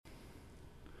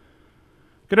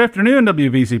Good afternoon,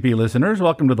 WVCP listeners.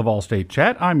 Welcome to the Vol State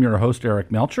Chat. I'm your host,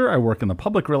 Eric Melcher. I work in the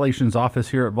Public Relations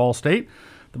Office here at Vol State.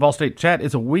 The Vol State Chat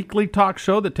is a weekly talk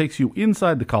show that takes you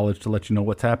inside the college to let you know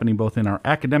what's happening both in our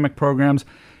academic programs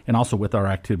and also with our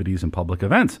activities and public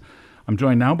events. I'm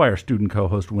joined now by our student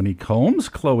co-host, Winnie Combs.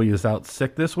 Chloe is out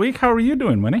sick this week. How are you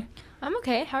doing, Winnie? I'm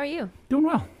okay. How are you? Doing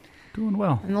well.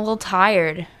 I'm a little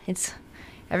tired.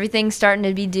 Everything's starting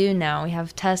to be due now. We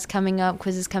have tests coming up,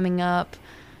 quizzes coming up.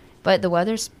 But the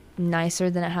weather's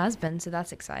nicer than it has been, so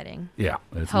that's exciting. Yeah,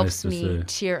 it's helps nice to me see.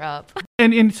 Cheer up.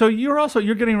 And so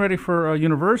you're getting ready for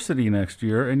university next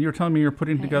year, and you're telling me you're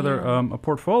putting together a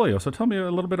portfolio. So tell me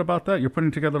a little bit about that. You're putting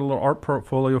together a little art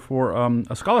portfolio for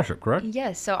a scholarship, correct?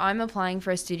 Yes. So I'm applying for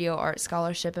a studio art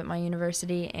scholarship at my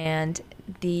university, and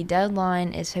the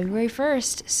deadline is February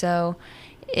 1st. So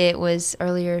it was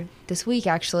earlier this week,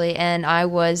 actually, and I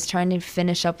was trying to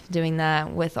finish up doing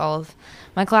that with all of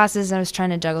my classes, and I was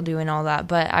trying to juggle doing all that.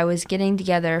 But I was getting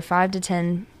together 5 to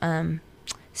 10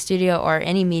 studio art,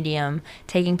 any medium,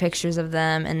 taking pictures of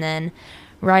them, and then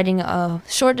writing a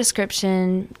short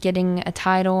description, getting a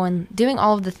title, and doing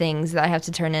all of the things that I have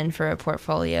to turn in for a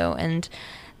portfolio. And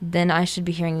then I should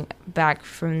be hearing back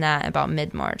from that about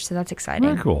mid-March, so that's exciting.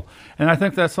 Very cool. And I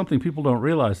think that's something people don't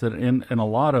realize, that in a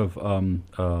lot of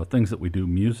things that we do,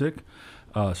 music,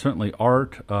 certainly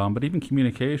art, but even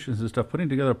communications and stuff, putting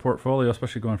together a portfolio,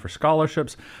 especially going for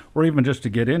scholarships, or even just to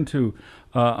get into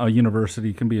a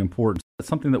university can be important. It's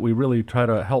something that we really try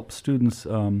to help students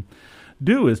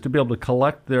do, is to be able to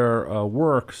collect their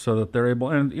work so that they're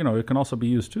able, and it can also be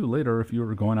used too later if you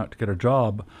were going out to get a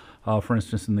job. For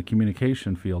instance, in the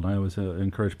communication field, I always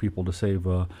encourage people to save,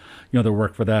 their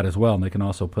work for that as well, and they can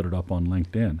also put it up on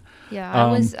LinkedIn. Yeah,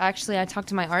 I talked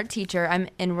to my art teacher. I'm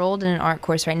enrolled in an art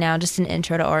course right now, just an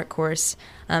intro to art course,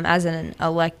 as an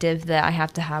elective that I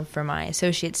have to have for my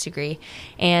associate's degree.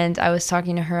 And I was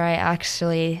talking to her. I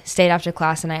actually stayed after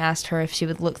class, and I asked her if she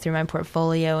would look through my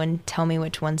portfolio and tell me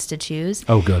which ones to choose.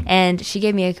 Oh, good. And she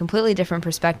gave me a completely different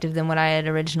perspective than what I had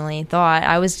originally thought.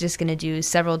 I was just going to do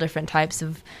several different types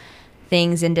of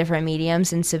things in different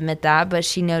mediums and submit that, but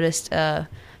she noticed a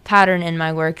pattern in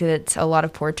my work that's a lot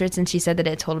of portraits, and she said that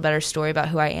it told a better story about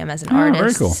who I am as an artist.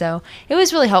 Very cool. So it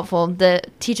was really helpful. The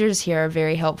teachers here are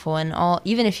very helpful, and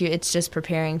even if it's just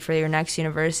preparing for your next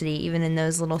university, even in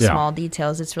those little small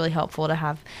details, it's really helpful to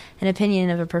have an opinion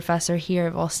of a professor here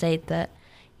at Vol State that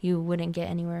you wouldn't get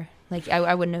anywhere. Like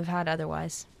I wouldn't have had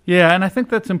otherwise. Yeah, and I think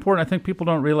that's important. I think people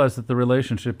don't realize that the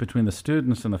relationship between the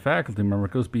students and the faculty member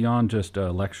goes beyond just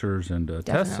lectures and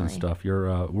tests and stuff.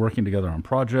 You're working together on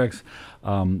projects.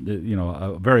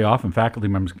 Very often faculty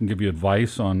members can give you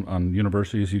advice on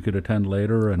universities you could attend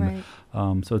later, and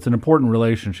so it's an important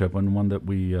relationship, and one that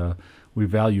we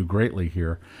value greatly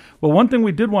here. Well, one thing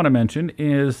we did want to mention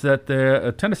is that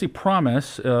the Tennessee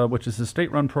Promise, which is a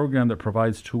state-run program that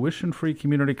provides tuition-free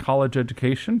community college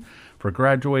education for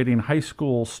graduating high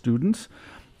school students.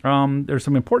 There's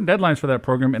some important deadlines for that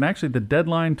program, and actually the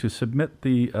deadline to submit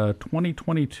the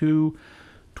 2022-2023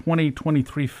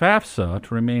 FAFSA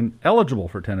to remain eligible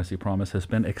for Tennessee Promise has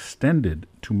been extended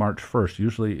to March 1st.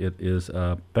 Usually it is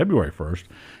February 1st.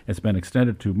 It's been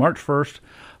extended to March 1st.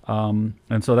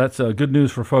 And so that's good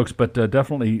news for folks, but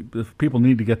definitely people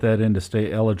need to get that in to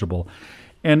stay eligible.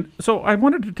 And so I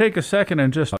wanted to take a second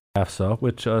and just FAFSA,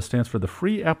 which stands for the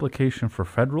Free Application for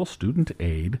Federal Student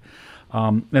Aid.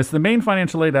 It's the main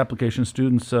financial aid application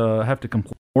students have to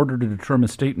complete in order to determine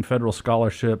state and federal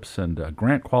scholarships and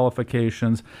grant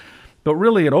qualifications. But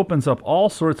really, it opens up all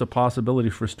sorts of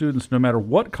possibilities for students, no matter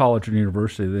what college or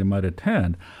university they might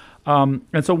attend.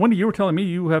 And so, Wendy, you were telling me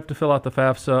you have to fill out the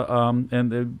FAFSA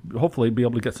and hopefully be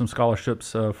able to get some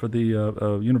scholarships for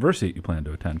the university that you plan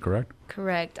to attend, correct?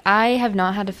 Correct. I have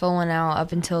not had to fill one out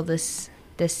up until this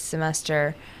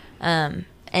semester. And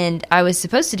I was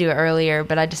supposed to do it earlier,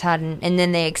 but I just hadn't. And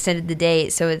then they extended the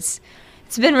date, so it's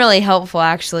been really helpful,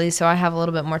 actually, so I have a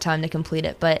little bit more time to complete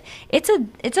it. But it's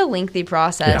a lengthy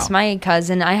process. Yeah. My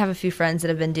cousin, I have a few friends that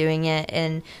have been doing it,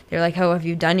 and they're like, oh, have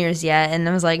you done yours yet? And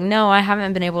I was like, no, I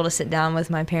haven't been able to sit down with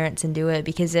my parents and do it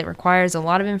because it requires a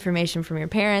lot of information from your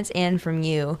parents and from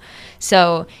you.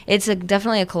 So it's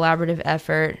definitely a collaborative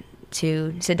effort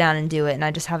to sit down and do it, and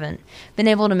I just haven't been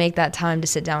able to make that time to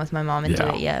sit down with my mom and do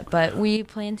it yet. But we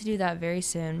plan to do that very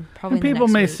soon, probably in the next week. People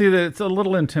may see that it's a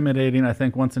little intimidating, I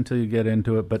think, once until you get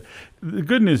into it. But the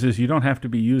good news is you don't have to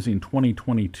be using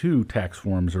 2022 tax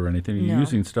forms or anything. You're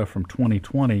using stuff from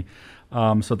 2020.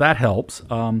 So that helps.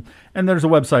 And there's a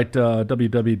website,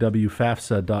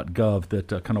 www.fafsa.gov, that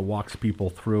kind of walks people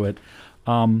through it.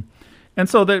 And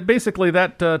so that basically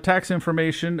that tax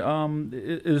information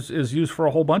is used for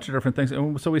a whole bunch of different things.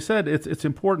 And so we said it's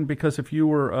important because if you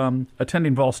were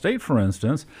attending Vol State, for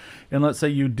instance, and let's say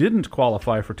you didn't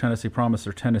qualify for Tennessee Promise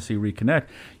or Tennessee Reconnect,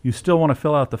 you still want to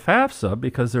fill out the FAFSA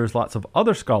because there's lots of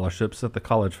other scholarships that the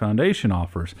College Foundation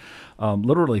offers.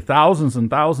 Literally thousands and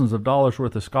thousands of dollars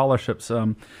worth of scholarships.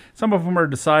 Some of them are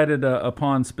decided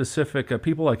upon specific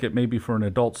people, like it may be for an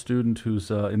adult student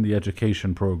who's in the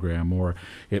education program, or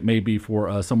it may be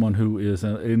for someone who is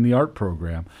in the art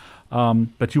program.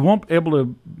 But you won't be able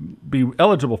to be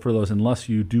eligible for those unless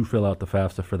you do fill out the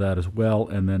FAFSA for that as well.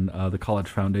 And then the College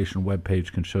Foundation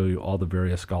webpage can show you all the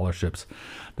various scholarships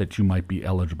that you might be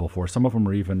eligible for. Some of them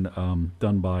are even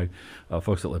done by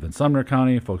folks that live in Sumner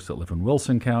County, folks that live in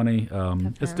Wilson County.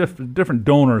 It's different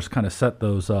donors kind of set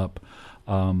those up.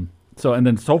 So, and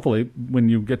then hopefully when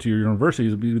you get to your university,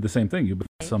 it'll be the same thing. You'll get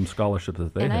some scholarships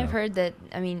that they have. And I've heard that,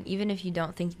 I mean, even if you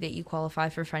don't think that you qualify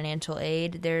for financial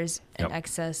aid, there's an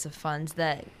excess of funds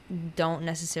that don't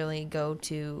necessarily go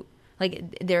to,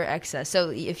 like, they're excess. So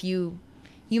if you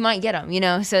might get them, you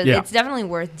know? So it's definitely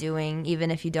worth doing,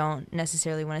 even if you don't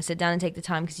necessarily want to sit down and take the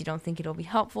time because you don't think it'll be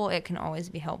helpful. It can always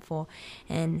be helpful.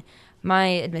 And my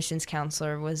admissions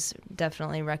counselor was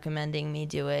definitely recommending me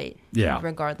do it,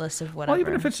 regardless of whatever. Well,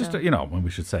 even if it's just, when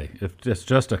we should say, if it's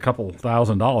just a couple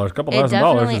thousand dollars, is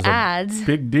adds. A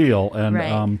big deal. And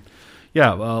right.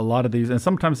 a lot of these, and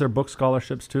sometimes they're book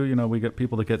scholarships too. You know, we get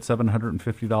people that get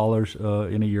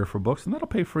 $750 in a year for books, and that'll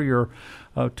pay for your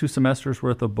 2 semesters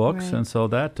worth of books. Right. And so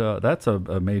that's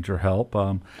a major help.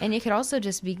 And it could also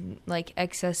just be like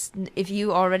excess if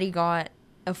you already got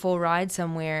a full ride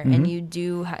somewhere and you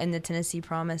do, and the Tennessee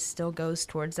Promise still goes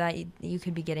towards that, you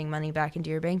could be getting money back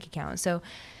into your bank account. So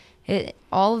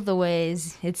all of the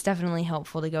ways, it's definitely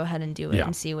helpful to go ahead and do it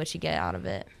and see what you get out of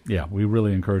it. Yeah, we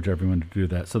really encourage everyone to do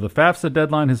that. So the FAFSA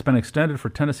deadline has been extended for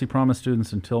Tennessee Promise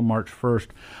students until March 1st.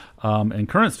 And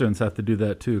current students have to do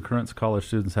that too. Current college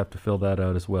students have to fill that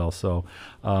out as well. So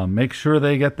make sure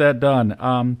they get that done.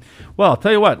 Well, I'll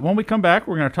tell you what, when we come back,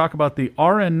 we're going to talk about the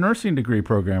RN nursing degree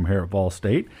program here at Vol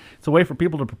State. It's a way for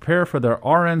people to prepare for their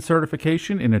RN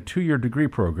certification in a 2-year degree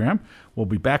program. We'll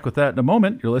be back with that in a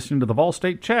moment. You're listening to the Vol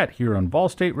State Chat here on Vol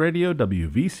State Radio,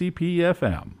 WVCP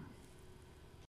FM.